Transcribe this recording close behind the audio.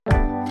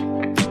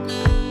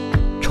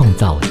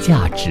造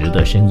价值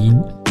的声音。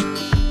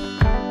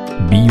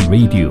B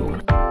Radio。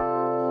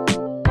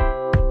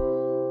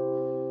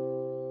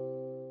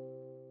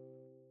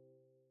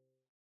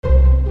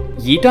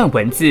一段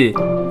文字，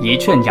一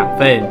寸养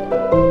分，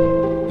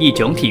一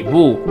种体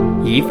悟，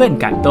一份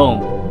感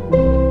动。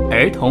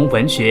儿童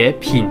文学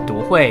品读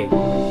会，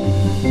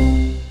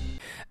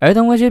儿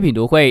童文学品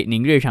读会，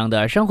您日常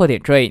的生活点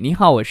缀。你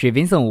好，我是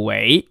Vincent 武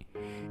维。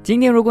今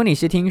天如果你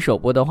是听首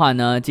播的话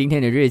呢，今天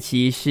的日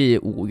期是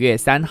5月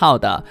3号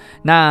的。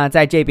那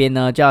在这边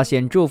呢，就要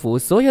先祝福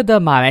所有的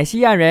马来西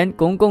亚人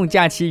公共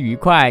假期愉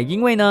快，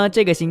因为呢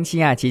这个星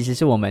期啊，其实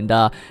是我们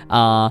的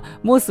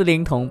穆斯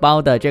林同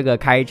胞的这个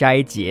开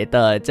斋节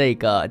的这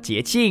个节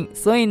庆，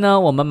所以呢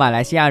我们马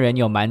来西亚人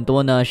有蛮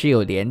多呢是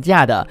有连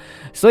假的，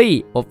所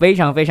以我非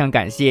常非常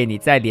感谢你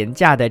在连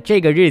假的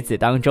这个日子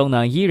当中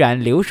呢，依然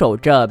留守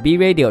着 B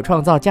Radio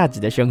创造价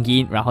值的声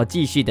音，然后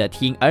继续的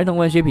听儿童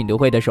文学品读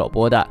会的首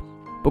播的。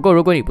不过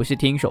如果你不是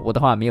听首播的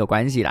话，没有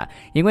关系啦，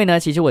因为呢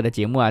其实我的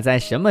节目啊，在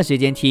什么时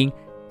间听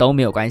都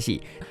没有关系。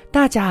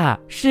大家啊，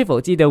是否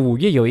记得5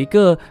月有一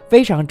个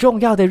非常重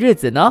要的日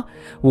子呢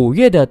？5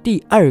月的第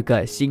2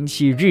个星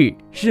期日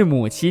是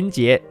母亲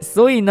节，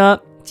所以呢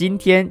今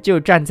天就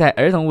站在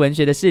儿童文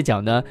学的视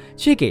角呢，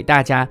去给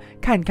大家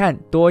看看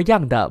多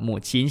样的母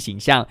亲形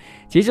象。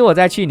其实我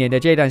在去年的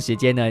这段时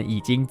间呢，已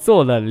经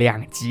做了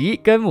2集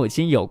跟母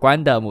亲有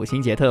关的母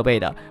亲节特备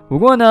的。不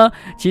过呢，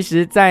其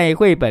实在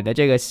绘本的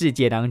这个世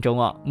界当中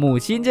哦，母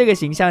亲这个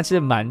形象是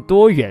蛮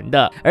多元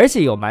的，而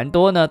且有蛮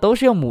多呢都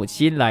是用母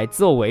亲来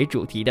作为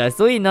主题的，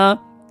所以呢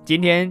今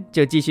天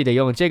就继续的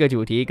用这个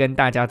主题跟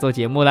大家做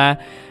节目啦。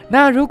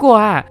那如果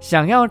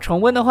想要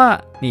重温的话，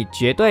你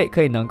绝对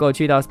可以能够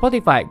去到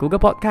Spotify、Google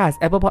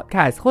Podcast、Apple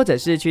Podcast， 或者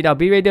是去到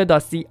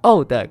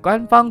bradio.co 的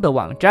官方的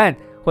网站，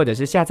或者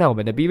是下载我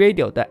们的 B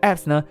Radio 的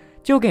Apps 呢，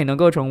就可以能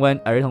够重温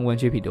儿童文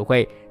学品读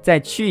会。在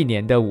去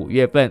年的5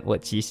月份，我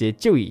其实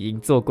就已经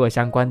做过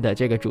相关的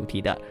这个主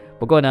题的。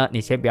不过呢，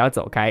你先不要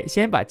走开，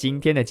先把今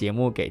天的节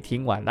目给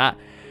听完啦。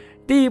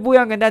第一部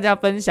要跟大家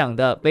分享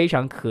的非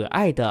常可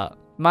爱的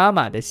妈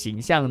妈的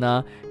形象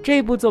呢，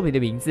这部作品的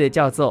名字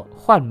叫做《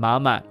换妈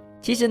妈》。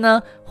其实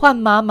呢，换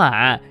妈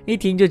妈一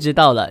听就知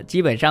道了，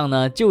基本上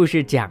呢就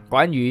是讲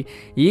关于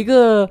一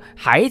个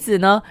孩子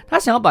呢，他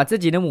想要把自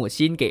己的母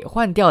亲给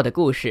换掉的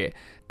故事。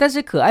但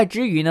是可爱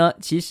之余呢，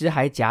其实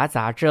还夹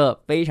杂着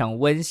非常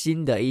温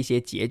馨的一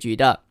些结局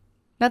的。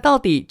那到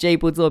底这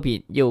部作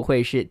品又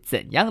会是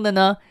怎样的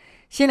呢？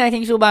先来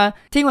听书吧。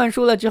听完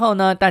书了之后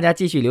呢，大家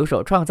继续留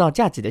守创造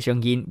价值的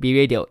声音 B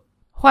Radio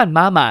换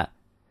妈妈，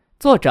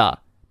作者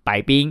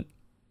白冰，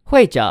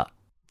绘者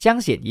江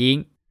显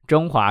英，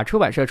中华出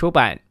版社出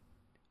版。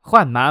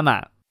换妈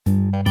妈。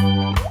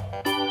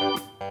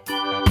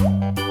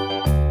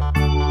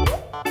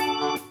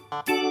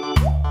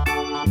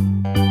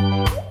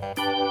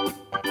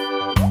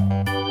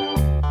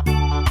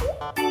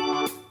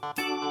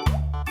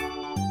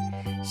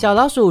小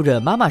老鼠惹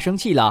妈妈生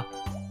气了，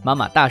妈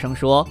妈大声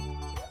说：“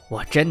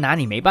我真拿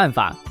你没办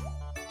法。”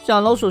小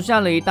老鼠吓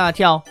了一大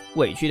跳，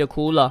委屈的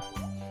哭了。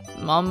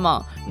妈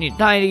妈，你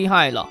太厉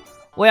害了，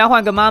我要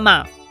换个妈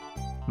妈。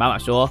妈妈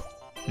说：“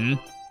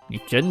你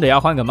真的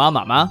要换个妈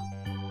妈吗？”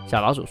小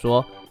老鼠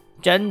说：“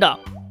真的。”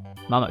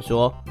妈妈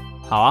说：“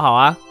好啊好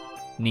啊，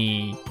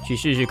你去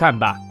试试看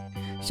吧。”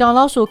小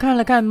老鼠看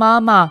了看妈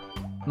妈，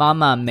妈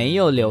妈没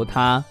有留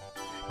它，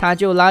它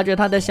就拉着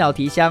它的小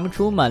提箱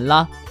出门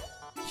了。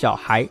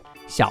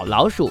小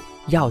老鼠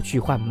要去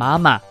换妈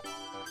妈。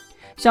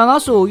小老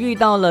鼠遇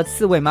到了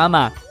刺猬妈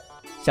妈，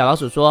小老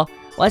鼠说：“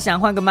我想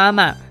换个妈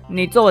妈，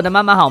你做我的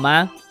妈妈好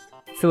吗？”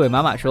刺猬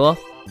妈妈说：“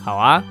好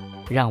啊，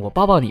让我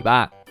抱抱你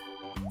吧。”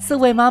刺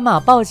猬妈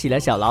妈抱起了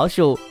小老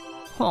鼠，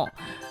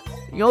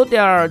有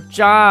点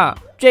渣，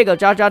这个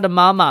渣渣的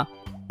妈妈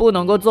不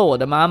能够做我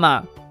的妈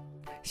妈。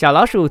小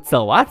老鼠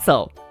走啊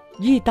走，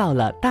遇到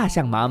了大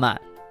象妈妈。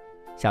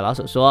小老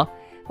鼠说：“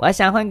我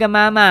想换个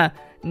妈妈，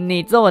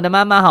你做我的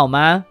妈妈好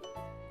吗？”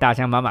大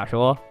象妈妈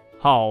说：“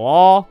好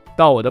哦，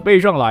到我的背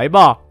上来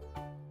吧。”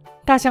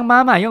大象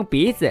妈妈用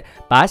鼻子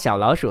把小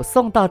老鼠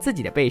送到自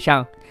己的背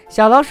上，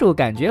小老鼠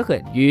感觉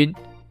很晕。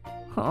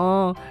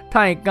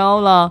太高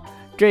了，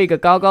这个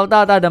高高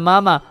大大的妈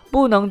妈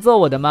不能做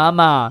我的妈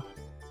妈。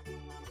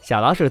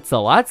小老鼠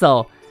走啊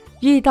走，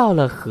遇到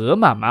了河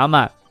马妈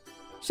妈。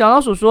小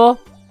老鼠说：“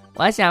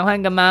我想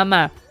换个妈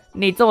妈，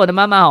你做我的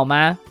妈妈好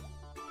吗？”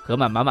河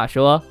马妈妈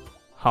说：“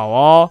好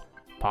哦，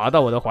爬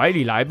到我的怀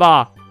里来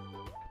吧。”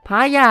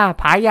爬呀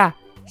爬呀，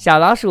小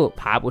老鼠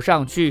爬不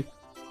上去。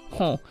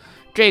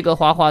这个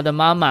滑滑的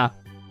妈妈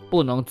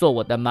不能做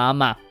我的妈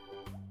妈。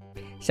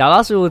小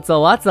老鼠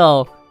走啊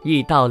走，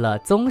遇到了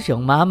棕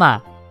熊妈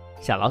妈。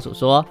小老鼠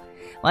说：“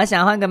我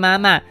想换个妈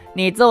妈，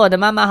你做我的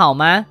妈妈好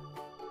吗？”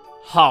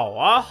好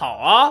啊好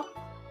啊。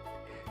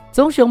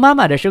棕熊妈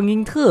妈的声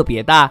音特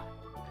别大，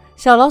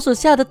小老鼠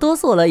吓得哆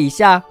嗦了一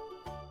下。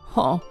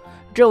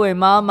这位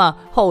妈妈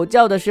吼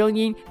叫的声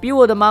音比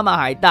我的妈妈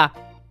还大，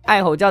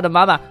爱吼叫的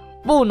妈妈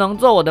不能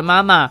做我的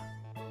妈妈。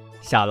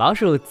小老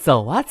鼠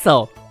走啊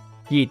走，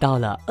遇到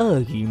了鳄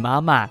鱼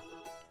妈妈。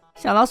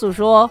小老鼠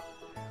说：“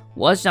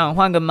我想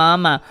换个妈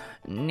妈，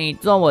你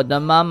做我的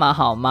妈妈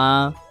好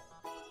吗？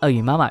鳄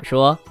鱼妈妈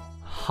说，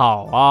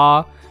好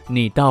啊，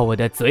你到我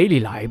的嘴里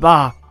来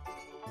吧。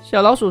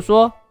小老鼠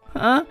说，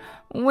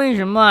为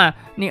什么啊？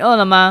你饿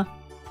了吗？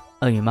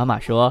鳄鱼妈妈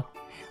说，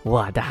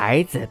我的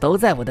孩子都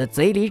在我的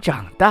嘴里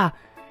长大，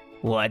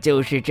我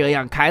就是这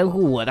样看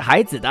护我的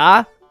孩子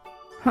的。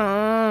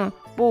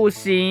不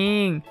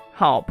行，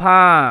好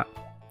怕，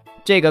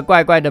这个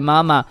怪怪的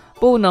妈妈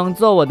不能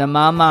做我的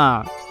妈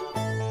妈。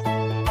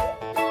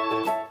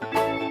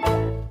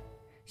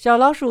小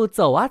老鼠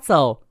走啊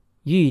走，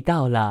遇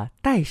到了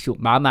袋鼠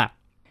妈妈。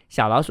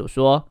小老鼠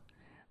说，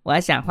我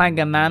想换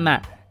个妈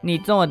妈，你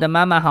做我的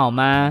妈妈好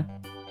吗？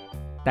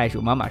袋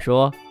鼠妈妈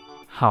说，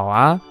好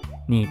啊，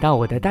你到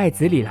我的袋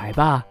子里来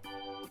吧。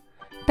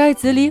袋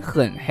子里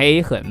很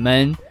黑很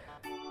闷，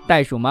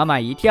袋鼠妈妈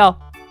一跳，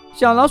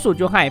小老鼠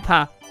就害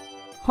怕。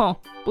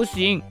不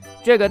行，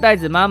这个袋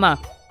子妈妈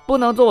不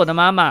能做我的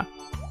妈妈。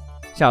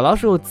小老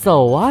鼠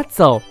走啊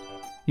走，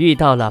遇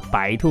到了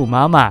白兔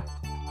妈妈。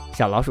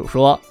小老鼠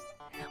说，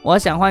我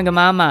想换个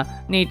妈妈，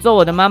你做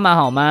我的妈妈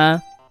好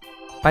吗？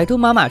白兔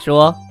妈妈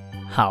说，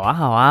好啊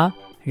好啊，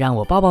让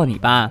我抱抱你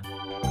吧。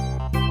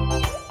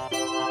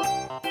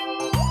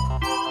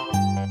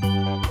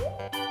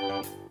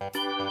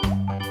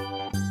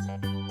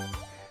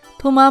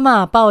兔妈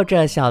妈抱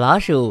着小老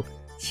鼠，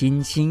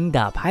轻轻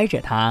地拍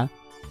着它。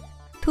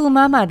兔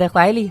妈妈的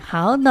怀里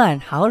好暖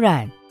好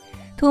软，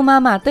兔妈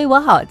妈对我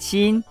好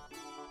亲，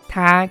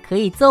她可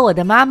以做我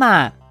的妈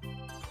妈。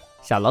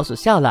小老鼠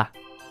笑了，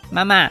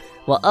妈妈，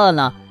我饿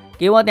了，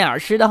给我点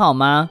吃的好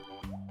吗？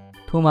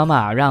兔妈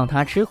妈让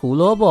它吃胡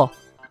萝卜，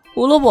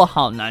胡萝卜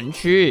好难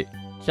吃。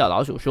小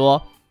老鼠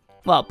说，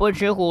我不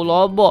吃胡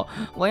萝卜，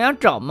我要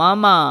找妈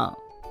妈。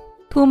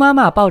兔妈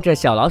妈抱着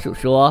小老鼠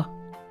说，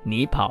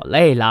你跑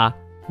累了，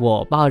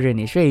我抱着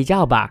你睡一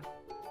觉吧，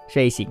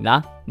睡醒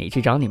了你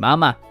去找你妈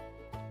妈。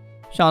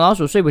小老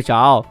鼠睡不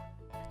着，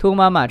兔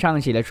妈妈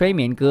唱起了催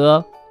眠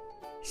歌。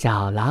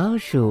小老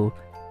鼠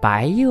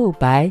白又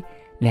白，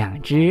两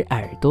只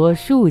耳朵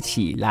竖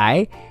起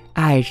来，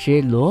爱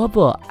吃萝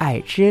卜爱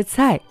吃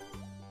菜。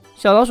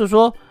小老鼠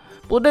说，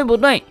不对不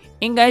对，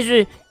应该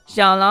是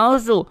小老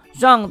鼠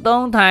上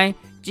灯台，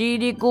叽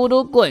里咕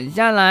噜滚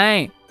下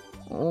来。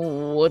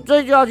我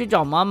这就要去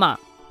找妈妈。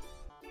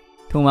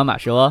兔妈妈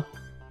说，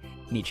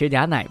你吃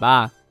点奶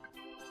吧。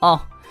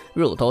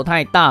乳头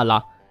太大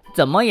了，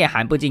怎么也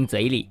含不进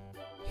嘴里。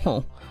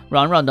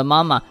软软的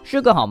妈妈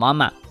是个好妈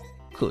妈，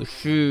可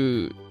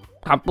是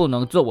她不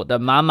能做我的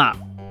妈妈。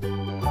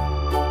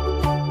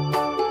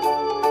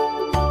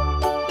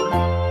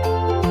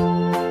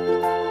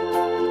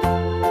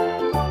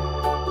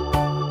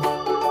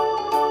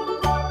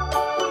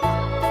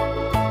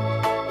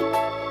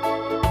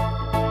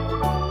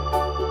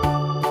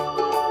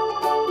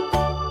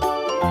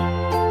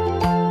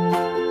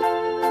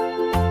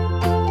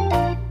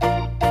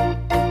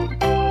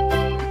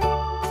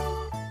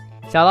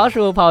小老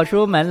鼠跑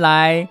出门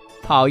来，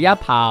跑呀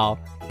跑，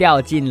掉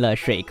进了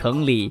水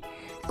坑里，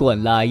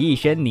滚了一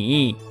身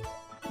泥。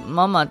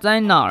妈妈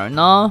在哪儿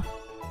呢？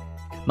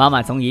妈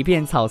妈从一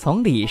片草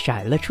丛里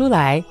闪了出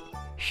来，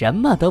什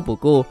么都不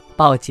顾，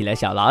抱起了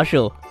小老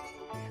鼠。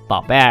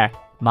宝贝儿，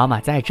妈妈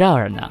在这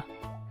儿呢。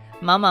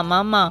妈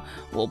妈，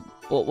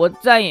我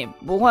再也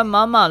不换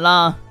妈妈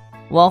了，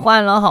我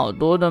换了好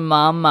多的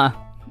妈妈，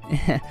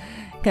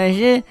可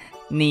是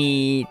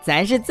你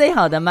才是最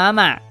好的妈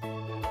妈。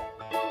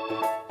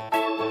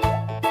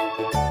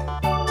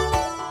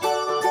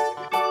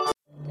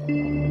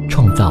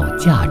创造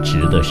价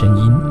值的声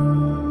音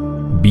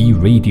 ，B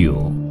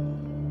Radio。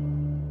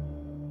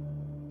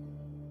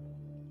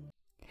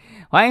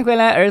欢迎回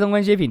来，儿童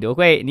文学品读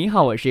会。你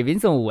好，我是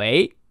Vincent 武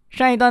维。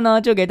上一段呢，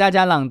就给大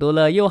家朗读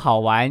了又好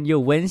玩又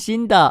温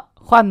馨的《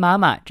换妈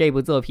妈》这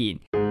部作品。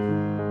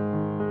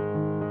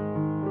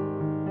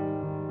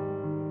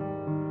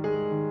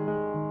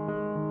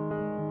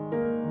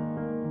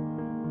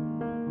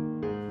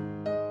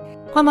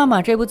换妈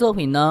妈这部作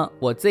品呢，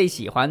我最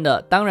喜欢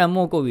的当然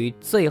莫过于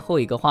最后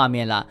一个画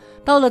面了。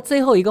到了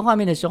最后一个画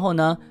面的时候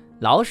呢，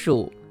老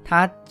鼠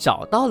他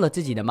找到了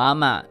自己的妈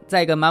妈，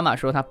在跟妈妈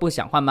说他不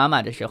想换妈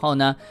妈的时候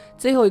呢，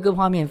最后一个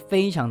画面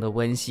非常的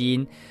温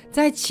馨。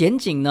在前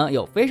景呢，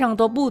有非常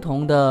多不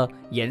同的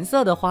颜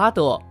色的花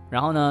朵，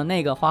然后呢，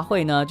那个花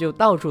卉呢就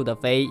到处的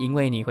飞，因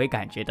为你会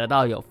感觉得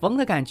到有风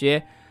的感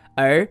觉。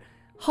而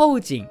后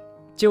景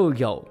就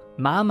有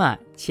妈妈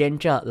牵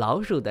着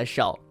老鼠的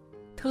手，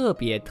特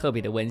别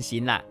的温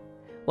馨啦。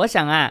我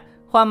想啊，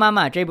换妈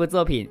妈这部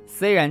作品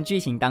虽然剧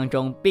情当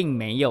中并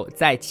没有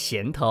在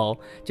前头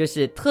就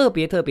是特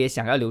别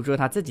想要留住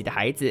他自己的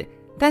孩子，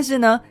但是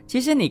呢，其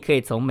实你可以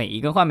从每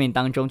一个画面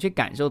当中去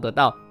感受得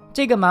到，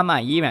这个妈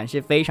妈依然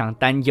是非常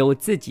担忧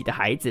自己的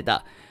孩子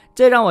的。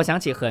这让我想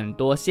起很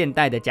多现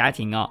代的家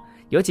庭哦，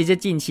尤其是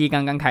近期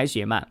刚刚开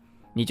学嘛，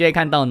你就会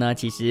看到呢，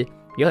其实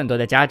有很多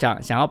的家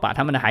长想要把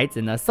他们的孩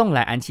子呢送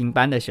来安亲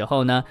班的时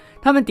候呢，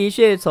他们的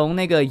确从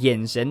那个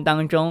眼神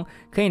当中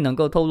可以能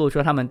够透露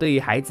出他们对于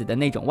孩子的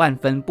那种万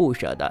分不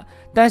舍的，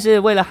但是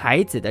为了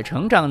孩子的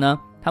成长呢，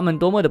他们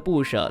多么的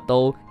不舍，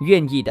都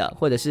愿意的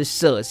或者是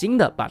舍心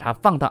的把他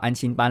放到安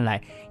亲班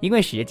来，因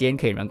为时间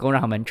可以能够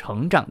让他们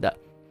成长的。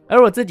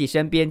而我自己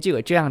身边就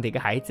有这样的一个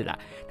孩子啦，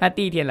他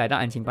第一天来到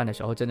安亲班的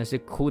时候真的是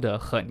哭得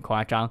很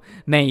夸张，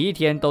每一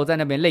天都在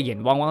那边泪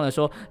眼汪汪的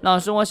说，老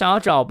师我想要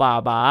找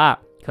爸爸。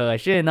可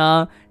是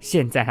呢，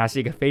现在他是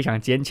一个非常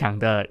坚强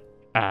的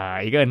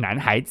一个男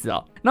孩子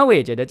哦。那我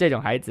也觉得这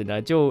种孩子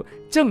呢，就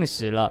证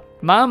实了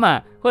妈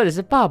妈或者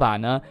是爸爸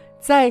呢，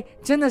在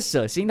真的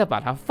舍心的把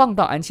他放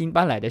到安亲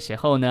班来的时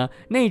候呢，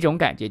那种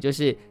感觉就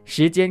是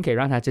时间可以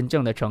让他真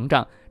正的成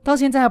长，到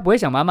现在他不会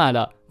想妈妈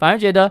了，反而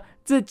觉得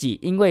自己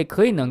因为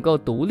可以能够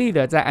独立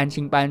的在安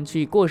亲班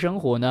去过生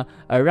活呢，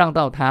而让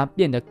到他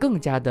变得更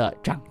加的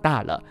长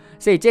大了。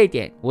所以这一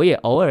点我也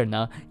偶尔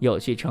呢有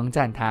去称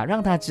赞他，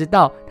让他知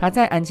道他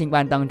在安亲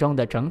班当中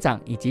的成长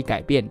以及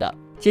改变的。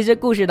其实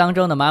故事当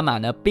中的妈妈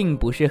呢并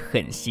不是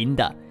狠心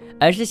的，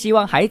而是希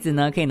望孩子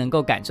呢可以能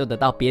够感受得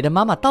到别的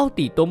妈妈到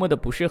底多么的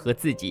不适合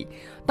自己。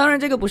当然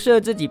这个不适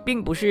合自己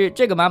并不是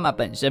这个妈妈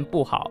本身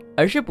不好，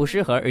而是不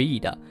适合而已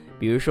的。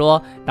比如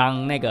说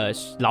当那个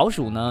老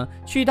鼠呢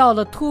去到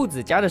了兔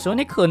子家的时候，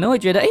你可能会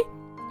觉得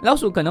老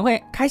鼠可能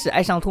会开始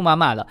爱上兔妈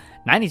妈了，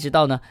哪里知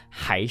道呢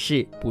还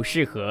是不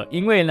适合，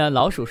因为呢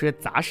老鼠是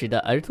杂食的，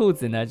而兔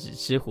子呢只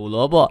吃胡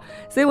萝卜。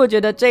所以我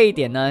觉得这一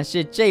点呢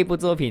是这部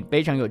作品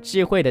非常有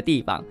智慧的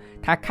地方，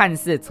它看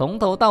似从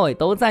头到尾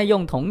都在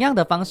用同样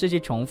的方式去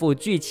重复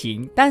剧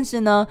情，但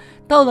是呢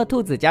到了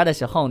兔子家的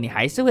时候，你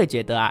还是会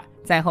觉得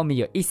在后面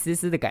有一丝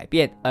丝的改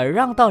变，而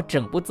让到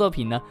整部作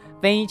品呢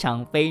非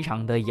常非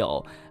常的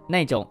有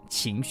那种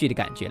情绪的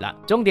感觉啦。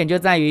重点就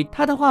在于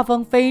它的画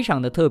风非常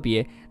的特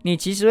别，你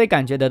其实会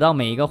感觉得到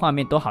每一个画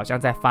面都好像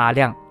在发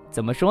亮。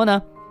怎么说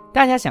呢？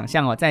大家想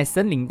象在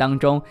森林当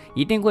中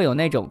一定会有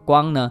那种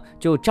光呢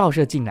就照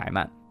射进来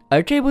嘛，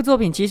而这部作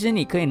品其实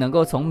你可以能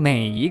够从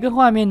每一个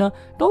画面呢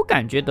都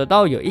感觉得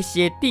到有一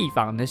些地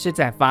方呢是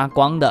在发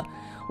光的。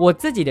我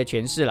自己的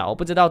诠释啦，我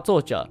不知道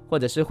作者或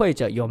者是绘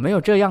者有没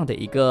有这样的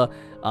一个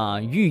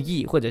寓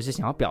意或者是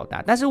想要表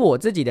达，但是我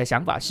自己的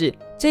想法是，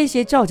这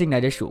些照进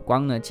来的曙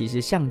光呢其实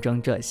象征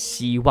着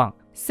希望。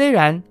虽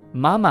然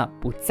妈妈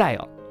不在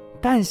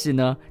但是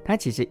呢她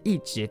其实一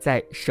直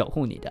在守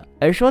护你的。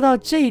而说到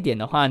这一点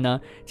的话呢，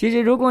其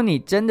实如果你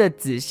真的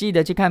仔细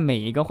的去看每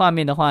一个画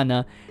面的话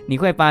呢，你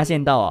会发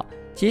现到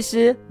其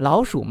实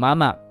老鼠妈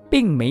妈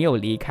并没有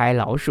离开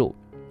老鼠，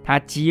她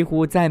几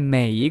乎在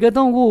每一个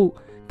动物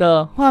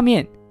的画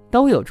面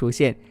都有出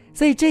现。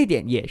所以这一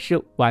点也是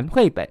玩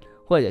绘本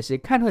或者是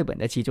看绘本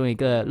的其中一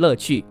个乐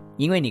趣，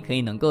因为你可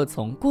以能够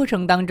从过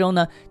程当中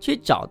呢去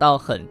找到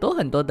很多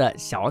很多的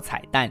小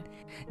彩蛋，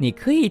你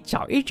可以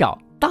找一找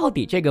到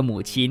底这个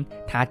母亲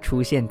她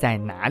出现在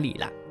哪里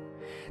啦。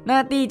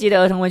那第一集的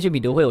儿童文学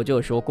品读会我就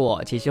有说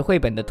过，其实绘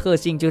本的特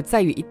性就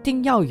在于一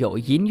定要有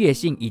音乐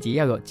性以及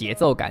要有节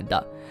奏感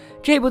的。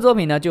这部作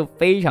品呢就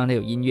非常的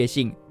有音乐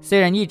性，虽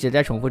然一直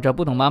在重复着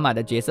不同妈妈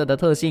的角色的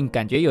特性，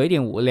感觉有一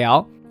点无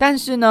聊，但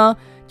是呢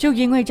就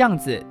因为这样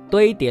子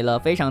堆叠了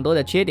非常多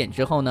的缺点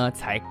之后呢，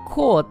才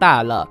扩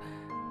大了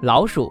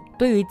老鼠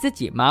对于自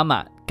己妈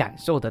妈感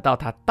受得到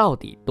它到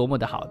底多么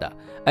的好的。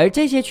而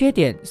这些缺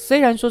点虽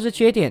然说是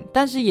缺点，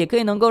但是也可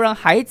以能够让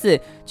孩子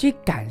去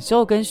感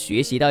受跟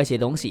学习到一些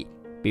东西。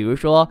比如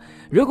说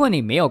如果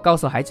你没有告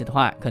诉孩子的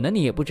话，可能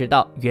你也不知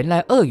道原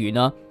来鳄鱼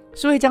呢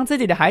是会将自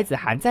己的孩子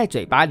含在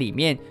嘴巴里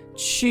面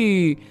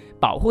去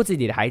保护自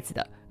己的孩子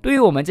的。对于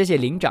我们这些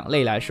灵长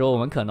类来说，我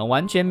们可能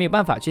完全没有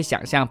办法去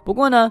想象。不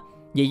过呢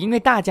也因为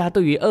大家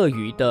对于鳄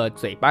鱼的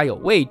嘴巴有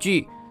畏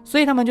惧，所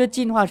以他们就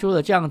进化出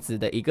了这样子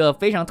的一个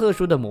非常特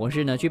殊的模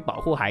式呢，去保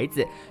护孩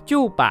子，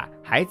就把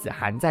孩子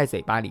含在嘴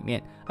巴里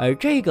面。而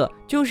这个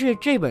就是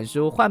这本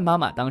书《换妈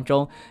妈》当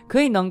中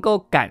可以能够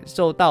感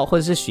受到或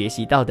者是学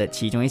习到的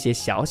其中一些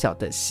小小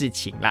的事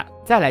情啦。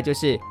再来就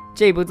是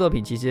这部作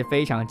品其实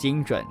非常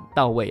精准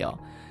到位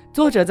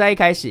作者在一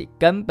开始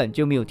根本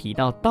就没有提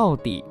到到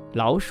底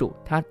老鼠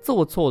它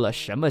做错了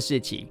什么事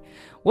情。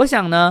我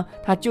想呢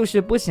他就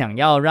是不想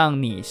要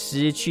让你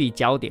失去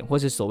焦点或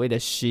是所谓的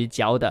失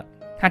焦的，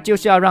他就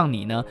是要让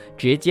你呢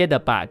直接的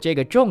把这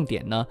个重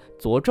点呢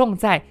着重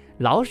在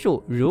老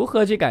鼠如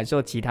何去感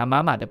受其他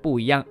妈妈的不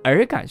一样，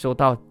而感受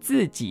到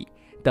自己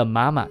的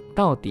妈妈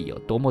到底有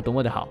多么多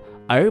么的好，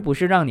而不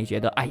是让你觉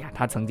得哎呀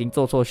他曾经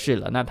做错事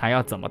了，那他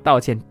要怎么道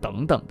歉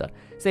等等的。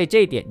所以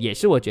这一点也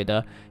是我觉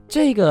得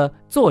这个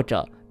作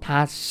者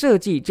他设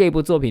计这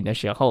部作品的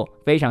时候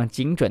非常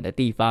精准的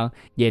地方，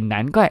也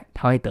难怪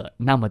他会得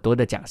那么多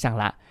的奖项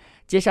啦。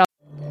介绍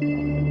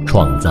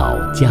创造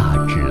价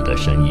值的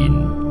声音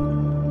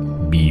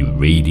Be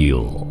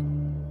Radio。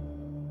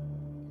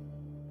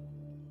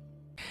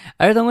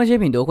 儿童文学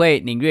品读会，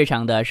您日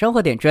常的生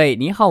活点缀。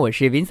你好，我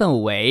是 Vincent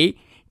武维。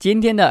今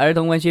天的儿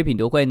童文学品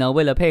读会呢，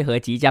为了配合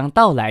即将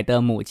到来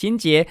的母亲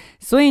节，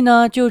所以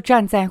呢就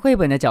站在绘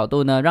本的角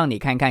度呢，让你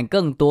看看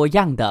更多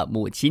样的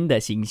母亲的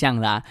形象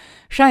啦。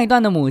上一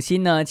段的母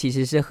亲呢其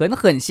实是很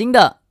狠心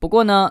的，不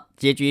过呢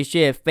结局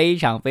却非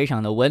常非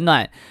常的温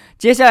暖。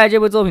接下来这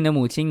部作品的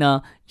母亲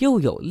呢又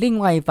有另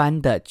外一番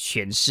的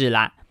诠释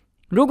啦。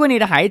如果你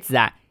的孩子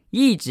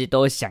一直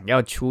都想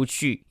要出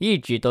去，一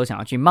直都想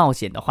要去冒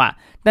险的话，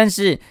但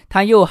是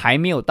他又还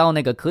没有到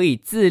那个可以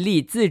自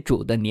立自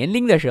主的年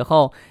龄的时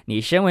候，你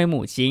身为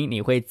母亲，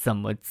你会怎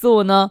么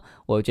做呢？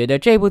我觉得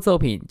这部作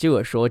品就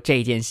有说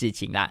这件事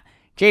情啦。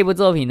这部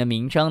作品的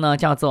名称呢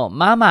叫做《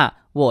妈妈，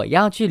我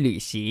要去旅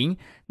行》。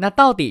那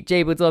到底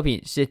这部作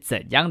品是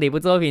怎样的一部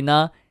作品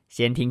呢？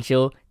先听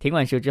书，听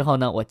完书之后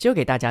呢，我就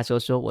给大家说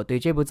说我对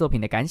这部作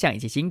品的感想以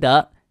及心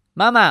得。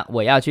妈妈，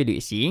我要去旅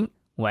行。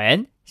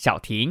文：小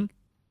婷，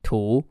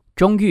图：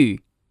钟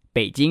玉，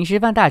北京师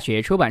范大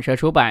学出版社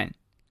出版。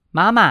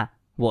妈妈，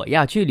我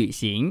要去旅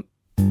行。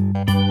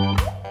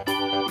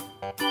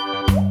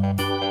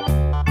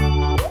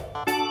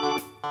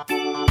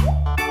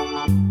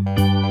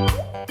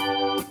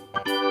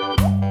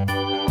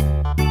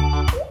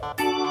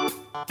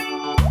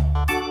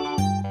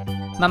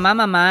妈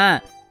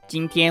妈，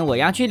今天我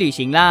要去旅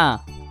行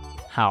啦。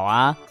好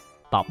啊，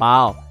宝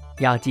宝，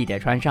要记得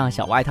穿上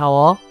小外套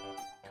哦。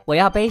我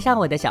要背上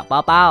我的小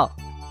包包。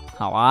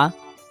好啊，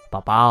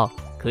宝宝，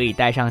可以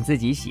带上自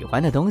己喜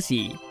欢的东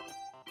西。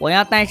我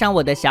要带上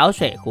我的小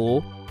水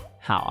壶。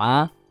好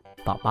啊，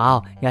宝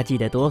宝，要记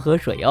得多喝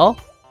水哦。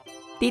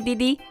滴滴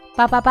滴，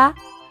叭叭叭。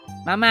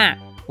妈妈，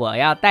我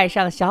要带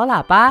上小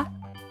喇叭。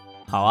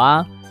好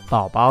啊，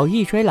宝宝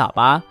一吹喇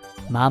叭，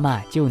妈妈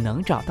就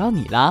能找到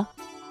你了。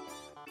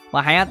我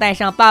还要带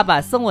上爸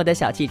爸送我的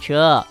小汽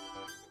车。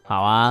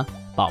好啊，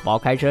宝宝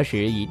开车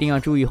时一定要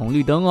注意红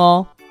绿灯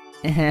哦。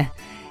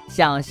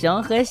小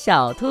熊和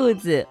小兔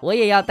子我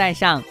也要带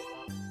上。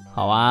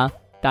好啊，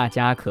大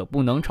家可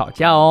不能吵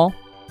架哦。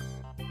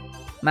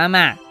妈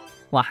妈，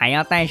我还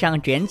要带上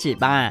卷纸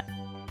吧。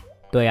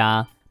对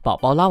啊，宝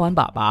宝拉完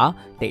粑粑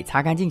得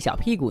擦干净小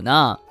屁股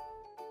呢。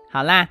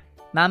好啦，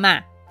妈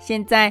妈，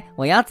现在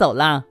我要走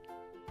了。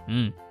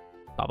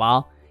宝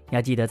宝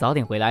要记得早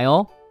点回来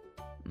哦。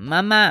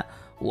妈妈，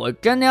我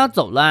真的要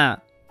走了。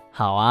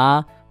好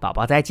啊，宝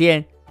宝再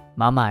见，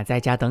妈妈在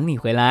家等你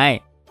回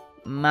来。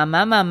妈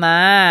妈，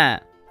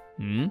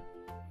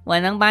我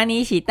能把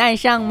你一起带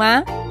上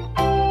吗？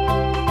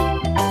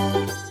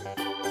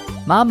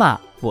妈妈，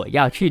我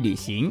要去旅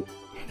行。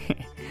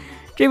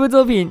这部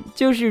作品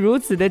就是如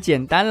此的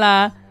简单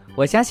啦。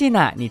我相信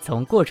你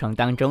从过程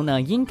当中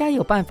呢，应该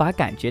有办法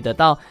感觉得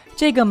到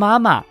这个妈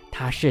妈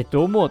她是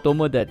多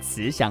么的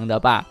慈祥的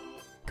吧。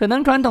可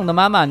能传统的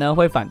妈妈呢，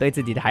会反对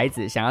自己的孩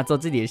子想要做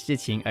自己的事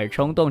情而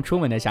冲动出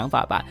门的想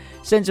法吧，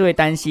甚至会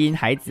担心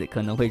孩子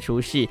可能会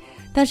出事。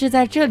但是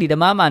在这里的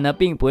妈妈呢，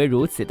并不会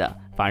如此的，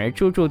反而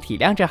处处体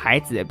谅着孩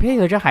子，配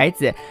合着孩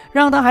子，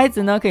让到孩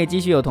子呢可以继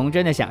续有童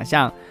真的想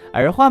象。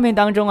而画面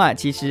当中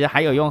其实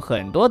还有用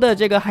很多的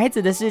这个孩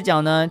子的视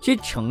角呢，去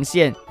呈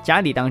现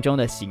家里当中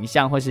的形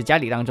象，或是家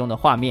里当中的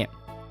画面，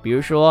比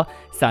如说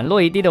散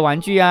落一地的玩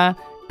具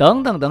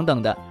等等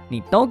的，你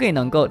都可以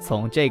能够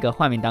从这个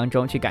画面当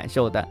中去感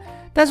受的。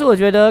但是我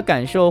觉得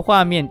感受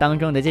画面当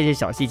中的这些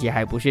小细节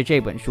还不是这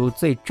本书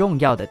最重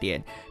要的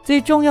点，最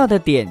重要的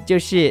点就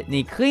是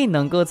你可以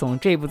能够从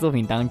这部作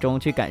品当中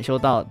去感受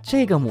到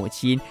这个母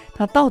亲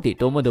她到底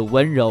多么的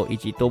温柔，以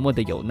及多么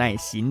的有耐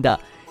心的。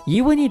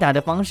一问一答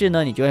的方式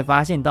呢，你就会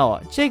发现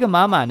到这个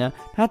妈妈呢，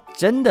她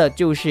真的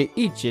就是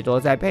一直都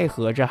在配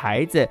合着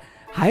孩子，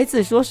孩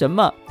子说什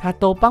么他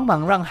都帮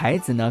忙，让孩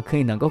子呢可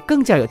以能够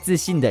更加有自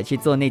信的去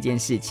做那件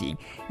事情。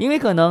因为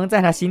可能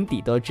在他心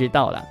底都知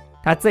道了，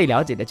他最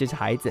了解的就是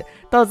孩子，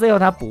到最后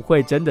他不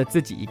会真的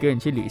自己一个人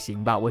去旅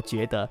行吧，我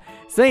觉得。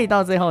所以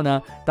到最后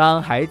呢，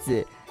当孩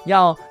子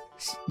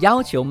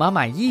要求妈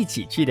妈一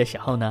起去的时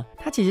候呢，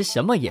他其实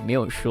什么也没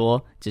有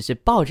说，只是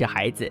抱着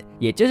孩子。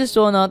也就是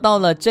说呢，到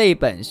了这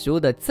本书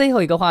的最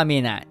后一个画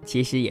面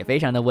其实也非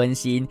常的温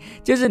馨，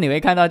就是你会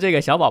看到这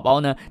个小宝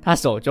宝呢，他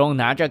手中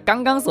拿着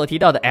刚刚所提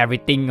到的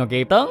everything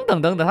OK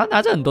等等，他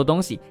拿着很多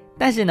东西，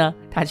但是呢，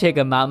他却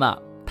跟妈妈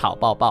讨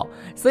抱抱，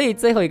所以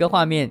最后一个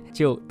画面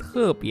就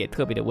特别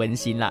的温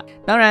馨啦。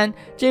当然，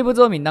这部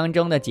作品当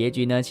中的结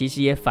局呢，其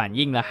实也反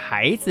映了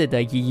孩子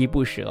的依依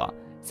不舍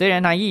虽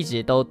然他一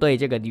直都对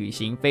这个旅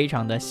行非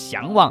常的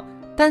向往，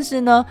但是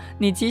呢，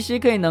你其实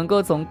可以能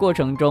够从过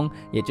程中，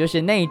也就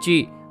是那一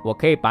句我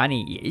可以把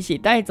你也一起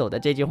带走的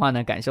这句话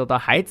呢，感受到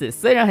孩子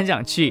虽然很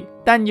想去，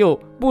但又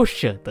不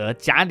舍得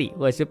家里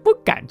或者是不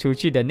敢出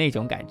去的那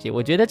种感觉。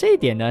我觉得这一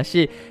点呢，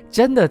是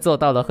真的做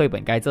到了绘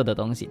本该做的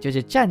东西，就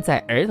是站在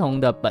儿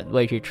童的本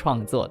位去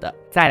创作的。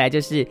再来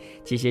就是，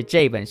其实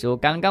这本书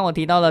刚刚我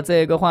提到了这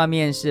一个画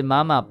面，是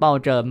妈妈抱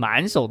着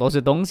满手都是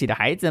东西的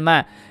孩子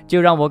们，就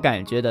让我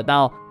感觉得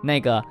到那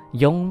个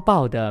拥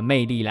抱的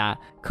魅力啦。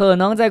可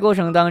能在过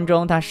程当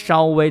中，他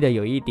稍微的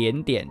有一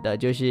点点的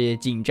就是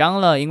紧张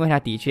了，因为他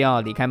的确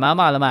要离开妈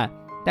妈了嘛。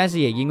但是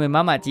也因为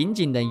妈妈紧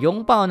紧的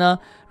拥抱呢，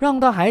让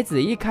到孩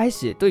子一开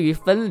始对于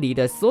分离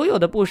的所有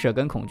的不舍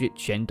跟恐惧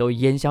全都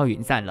烟消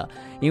云散了，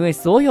因为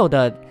所有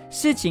的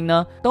事情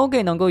呢，都可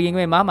以能够因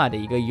为妈妈的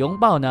一个拥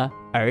抱呢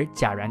而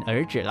戛然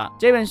而止了。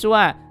这本书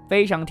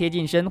非常贴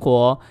近生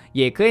活，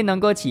也可以能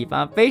够启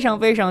发非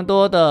常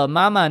多的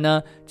妈妈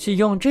呢，去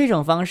用这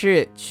种方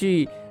式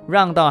去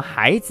让到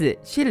孩子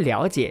去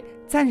了解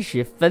暂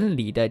时分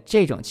离的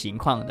这种情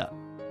况的。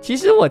其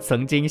实我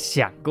曾经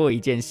想过一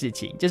件事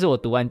情，就是我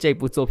读完这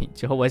部作品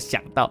之后，我想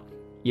到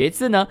有一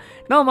次呢，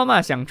当我妈妈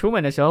想出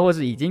门的时候，或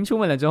是已经出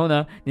门了之后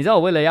呢，你知道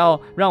我为了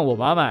要让我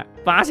妈妈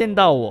发现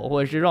到我，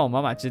或者是让我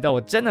妈妈知道我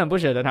真的很不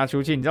舍得她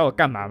出去，你知道我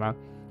干嘛吗？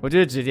我就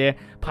是直接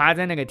趴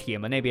在那个铁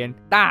门那边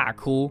大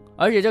哭，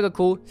而且这个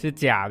哭是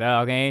假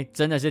的 ，OK，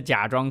 真的是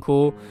假装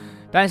哭。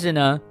但是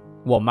呢，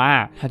我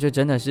妈她就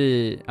真的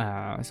是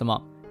什么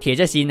铁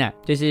着心呢，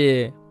就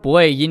是不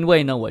会因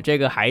为呢我这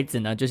个孩子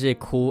呢就是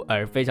哭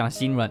而非常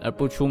心软而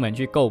不出门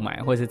去购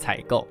买或是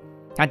采购。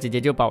他直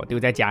接就把我丢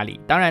在家里，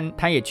当然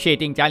他也确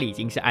定家里已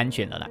经是安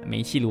全了啦，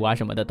煤气炉啊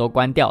什么的都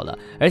关掉了，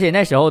而且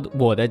那时候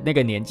我的那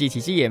个年纪其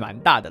实也蛮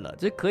大的了，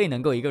就可以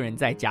能够一个人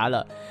在家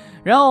了。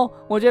然后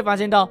我就发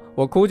现到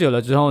我哭久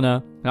了之后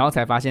呢，然后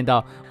才发现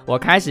到我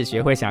开始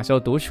学会享受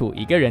独处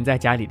一个人在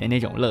家里的那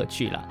种乐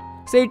趣了。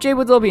所以这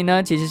部作品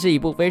呢，其实是一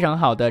部非常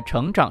好的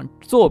成长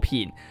作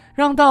品，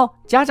让到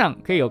家长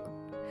可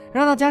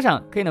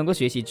以能够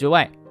学习之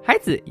外，孩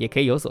子也可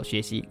以有所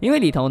学习，因为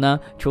里头呢，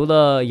除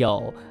了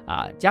有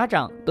家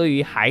长对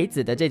于孩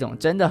子的这种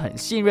真的很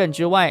信任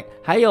之外，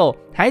还有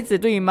孩子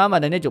对于妈妈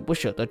的那种不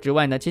舍得之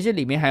外呢，其实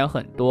里面还有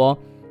很多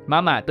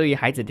妈妈对于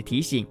孩子的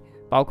提醒，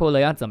包括了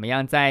要怎么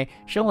样在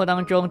生活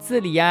当中自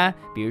理啊，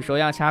比如说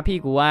要擦屁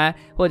股啊，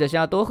或者是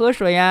要多喝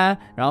水啊，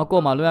然后过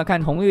马路要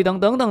看红绿灯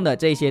等等的，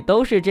这些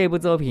都是这部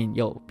作品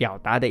有表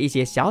达的一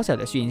些小小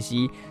的讯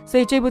息。所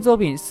以这部作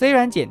品虽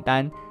然简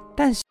单，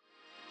但是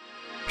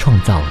创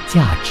造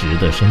价值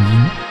的声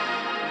音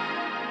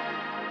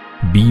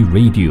 ，B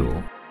Radio。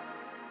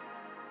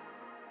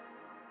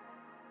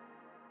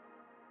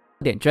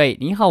点缀，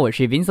你好，我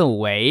是 Vincent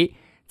武维。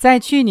在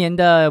去年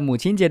的母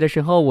亲节的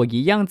时候，我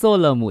一样做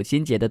了母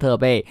亲节的特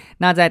备。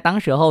那在当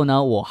时候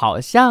呢，我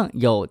好像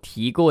有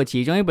提过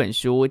其中一本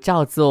书，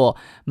叫做《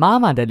妈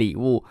妈的礼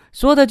物》，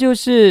说的就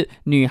是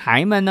女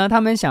孩们呢，她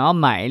们想要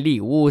买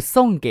礼物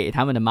送给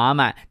她们的妈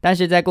妈，但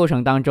是在过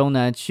程当中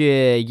呢，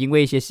却因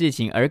为一些事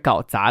情而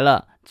搞砸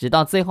了，直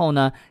到最后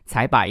呢，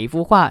才把一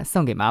幅画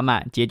送给妈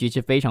妈，结局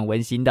是非常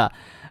温馨的。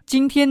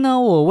今天呢，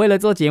我为了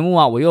做节目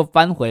我又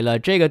翻回了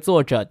这个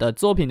作者的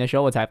作品的时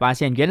候，我才发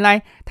现原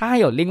来他还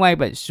有另外一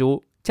本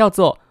书，叫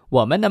做《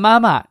我们的妈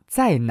妈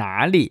在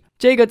哪里》。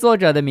这个作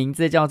者的名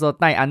字叫做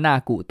戴安娜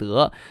·古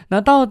德。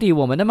那到底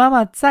我们的妈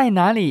妈在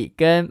哪里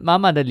跟妈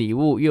妈的礼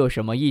物又有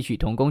什么异曲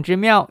同工之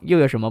妙，又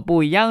有什么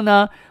不一样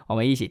呢？我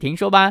们一起听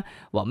说吧。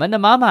我们的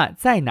妈妈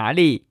在哪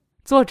里？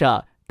作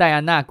者戴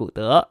安娜·古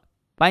德，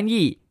翻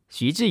译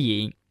徐志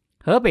颖，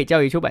河北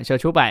教育出版社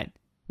出版。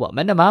我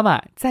们的妈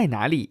妈在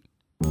哪里？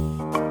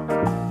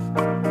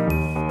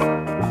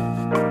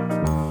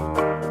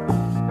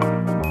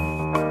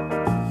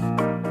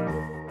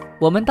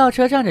我们到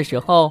车站的时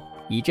候，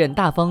一阵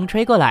大风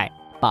吹过来，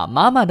把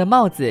妈妈的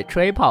帽子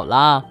吹跑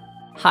了。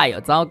哎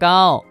呦，糟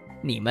糕！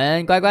你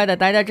们乖乖的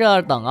待在这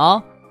儿等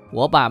哦，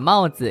我把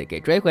帽子给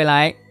追回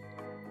来。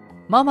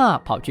妈妈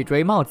跑去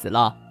追帽子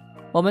了。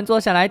我们坐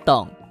下来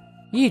等，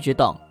一直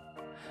等。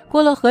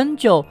过了很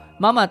久，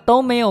妈妈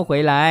都没有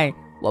回来，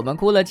我们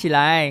哭了起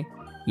来。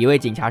一位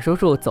警察叔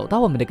叔走到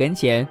我们的跟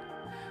前，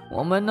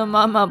我们的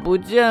妈妈不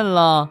见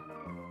了。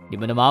你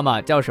们的妈妈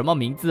叫什么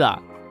名字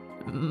啊？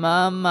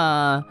妈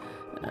妈，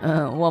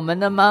我们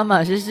的妈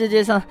妈是世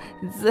界上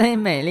最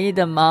美丽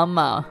的妈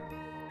妈。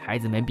孩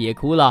子们别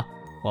哭了，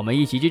我们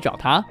一起去找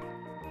她。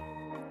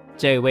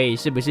这位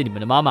是不是你们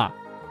的妈妈？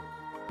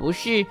不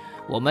是，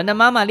我们的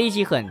妈妈力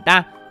气很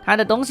大，她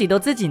的东西都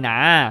自己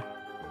拿。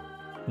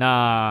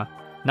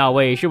那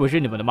位是不是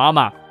你们的妈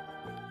妈？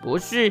不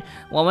是，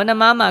我们的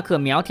妈妈可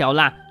苗条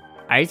啦，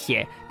而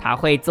且她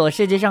会做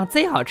世界上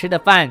最好吃的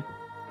饭。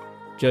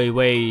这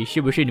位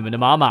是不是你们的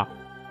妈妈？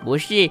不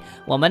是，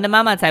我们的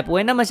妈妈才不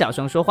会那么小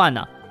声说话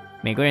呢。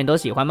每个人都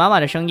喜欢妈妈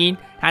的声音，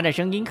她的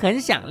声音很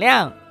响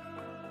亮。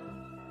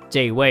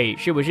这位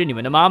是不是你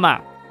们的妈妈？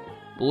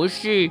不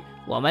是，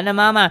我们的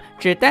妈妈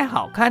只戴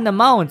好看的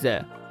帽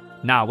子。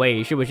那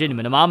位是不是你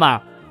们的妈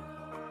妈？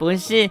不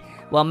是，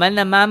我们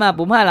的妈妈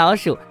不怕老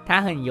鼠，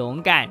她很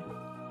勇敢。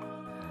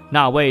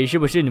那位是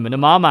不是你们的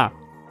妈妈？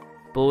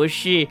不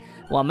是，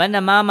我们的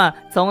妈妈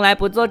从来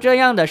不做这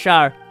样的事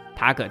儿，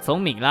她可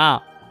聪明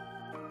了。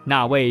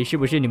那位是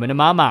不是你们的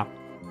妈妈？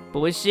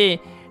不是，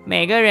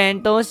每个人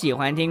都喜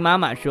欢听妈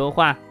妈说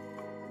话。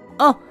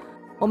哦，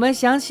我们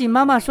想起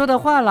妈妈说的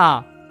话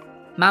了。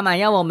妈妈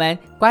要我们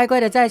乖乖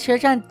的在车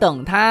站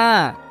等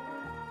她。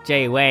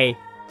这位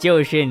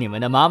就是你们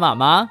的妈妈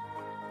吗？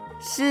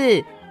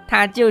是，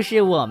她就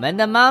是我们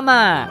的妈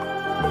妈。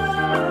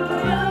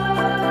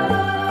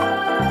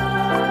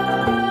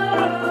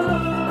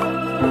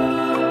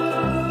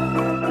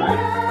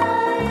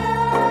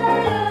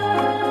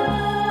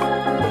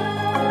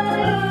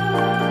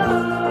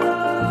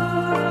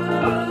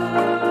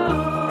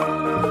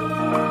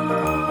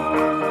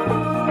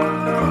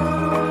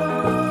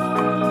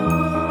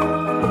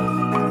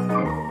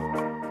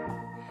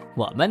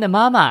我们的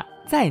妈妈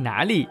在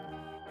哪里？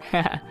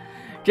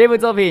这部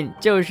作品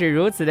就是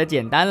如此的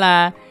简单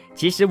啦。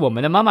其实我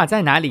们的妈妈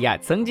在哪里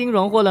曾经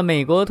荣获了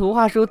美国图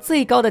画书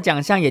最高的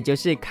奖项，也就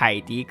是凯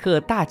迪克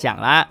大奖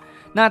啦。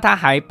那它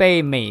还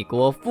被美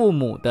国父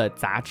母的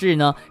杂志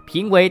呢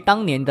评为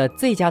当年的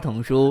最佳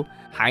童书，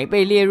还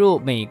被列入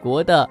美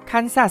国的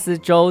堪萨斯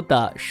州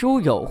的书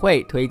友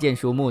会推荐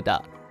书目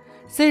的。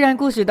虽然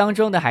故事当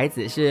中的孩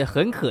子是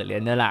很可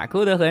怜的啦，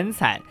哭得很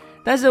惨，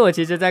但是我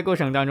其实在过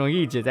程当中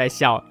一直在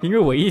笑，因为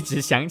我一直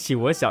想起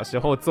我小时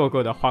候做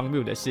过的荒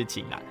谬的事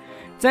情啦。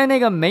在那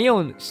个没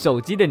有手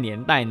机的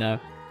年代呢，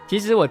其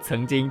实我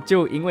曾经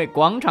就因为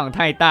广场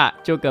太大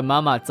就跟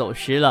妈妈走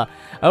失了，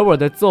而我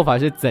的做法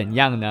是怎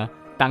样呢？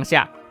当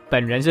下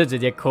本人是直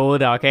接哭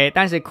的 OK，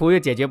 但是哭又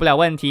解决不了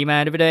问题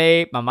嘛，对不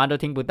对？妈妈都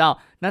听不到，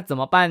那怎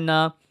么办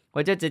呢？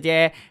我就直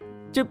接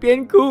就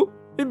边哭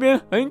一边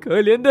很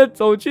可怜的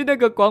走去那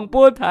个广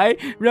播台，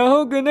然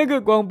后跟那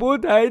个广播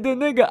台的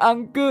那个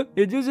昂哥，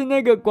也就是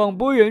那个广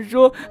播员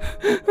说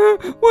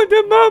我的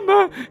妈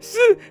妈是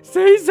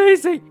谁谁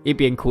谁，一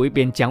边哭一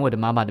边讲我的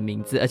妈妈的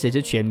名字，而且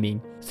是全名。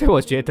所以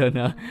我觉得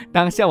呢，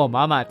当下我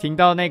妈妈听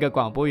到那个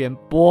广播员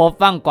播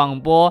放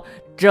广播，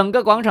整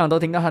个广场都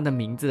听到她的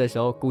名字的时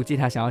候，估计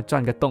她想要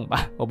钻个洞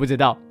吧，我不知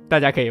道，大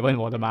家可以问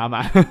我的妈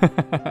妈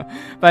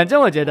反正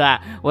我觉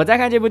得我在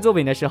看这部作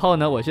品的时候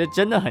呢，我是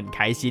真的很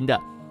开心的。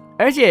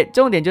而且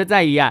重点就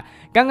在于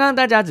刚刚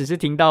大家只是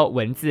听到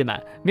文字嘛，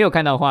没有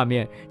看到画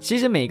面，其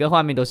实每个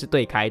画面都是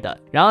对开的，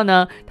然后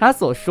呢，他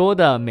所说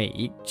的每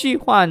一句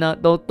话呢，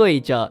都对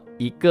着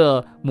一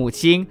个母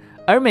亲，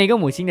而每个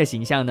母亲的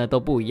形象呢都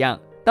不一样，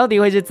到底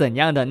会是怎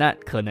样的，那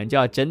可能就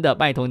要真的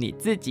拜托你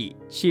自己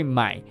去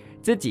买，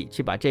自己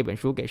去把这本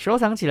书给收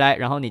藏起来，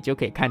然后你就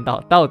可以看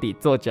到到底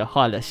作者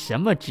画了什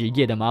么职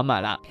业的妈妈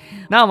啦。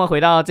那我们回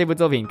到这部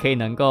作品可以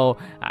能够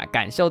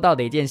感受到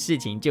的一件事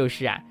情就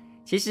是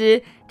其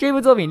实这部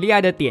作品厉害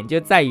的点就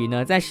在于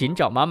呢，在寻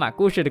找妈妈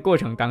故事的过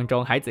程当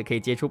中，孩子可以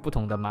接触不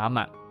同的妈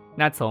妈。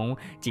那从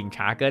警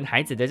察跟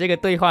孩子的这个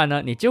对话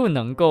呢，你就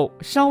能够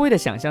稍微的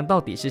想象到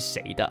底是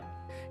谁的。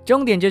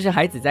重点就是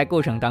孩子在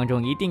过程当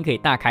中一定可以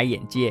大开眼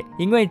界，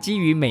因为基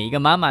于每一个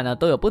妈妈呢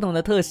都有不同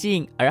的特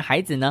性，而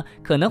孩子呢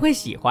可能会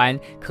喜欢，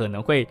可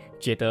能会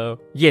觉得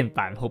厌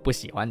烦或不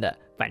喜欢的。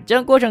反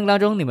正过程当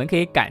中你们可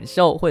以感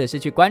受或者是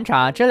去观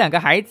察这两个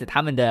孩子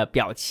他们的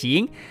表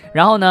情，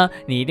然后呢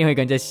你一定会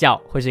跟着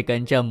笑，或是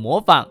跟着模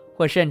仿，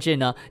或甚至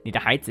呢你的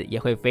孩子也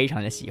会非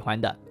常的喜欢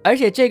的。而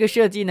且这个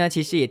设计呢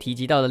其实也提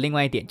及到了另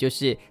外一点，就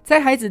是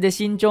在孩子的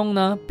心中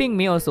呢并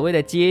没有所谓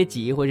的阶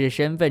级或是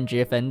身份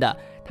之分的，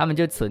他们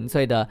就纯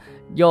粹的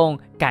用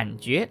感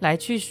觉来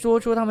去说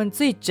出他们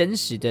最真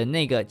实的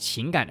那个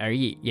情感而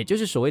已，也就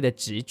是所谓的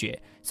直觉。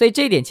所以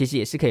这一点其实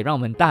也是可以让我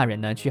们大人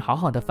呢去好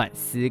好的反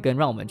思，跟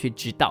让我们去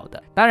知道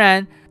的。当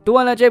然读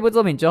完了这部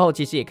作品之后，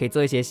其实也可以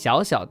做一些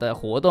小小的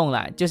活动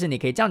啦，就是你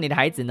可以叫你的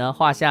孩子呢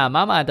画下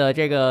妈妈的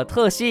这个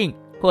特性，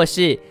或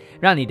是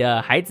让你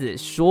的孩子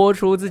说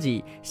出自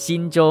己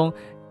心中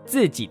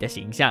自己的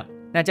形象。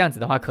那这样子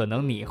的话，可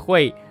能你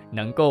会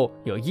能够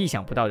有意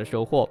想不到的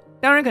收获。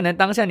当然可能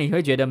当下你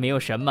会觉得没有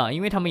什么，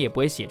因为他们也不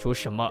会写出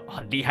什么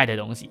很厉害的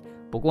东西。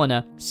不过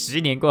呢10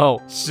年过后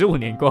15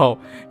年过后，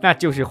那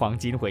就是黄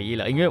金回忆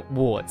了。因为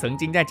我曾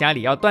经在家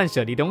里要断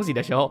舍离东西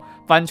的时候，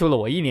翻出了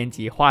我1年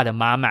级画的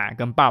妈妈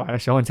跟爸爸的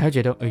时候，你才会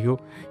觉得哎呦，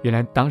原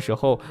来当时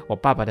候我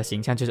爸爸的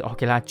形象就是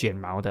OK 啦，卷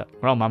毛的，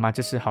然后我妈妈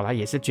就是好啦，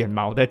也是卷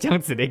毛的，这样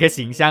子的一个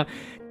形象，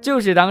就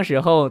是当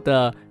时候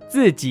的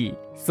自己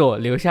所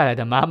留下来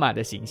的妈妈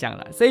的形象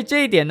了。所以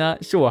这一点呢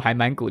是我还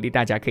蛮鼓励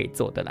大家可以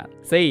做的啦。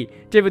所以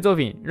这部作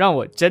品让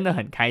我真的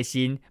很开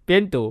心，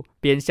边读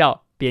边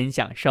笑边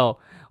享受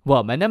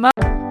我们的妈，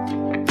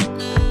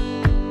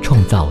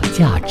创造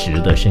价值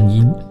的声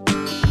音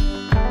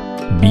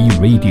B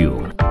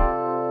Radio。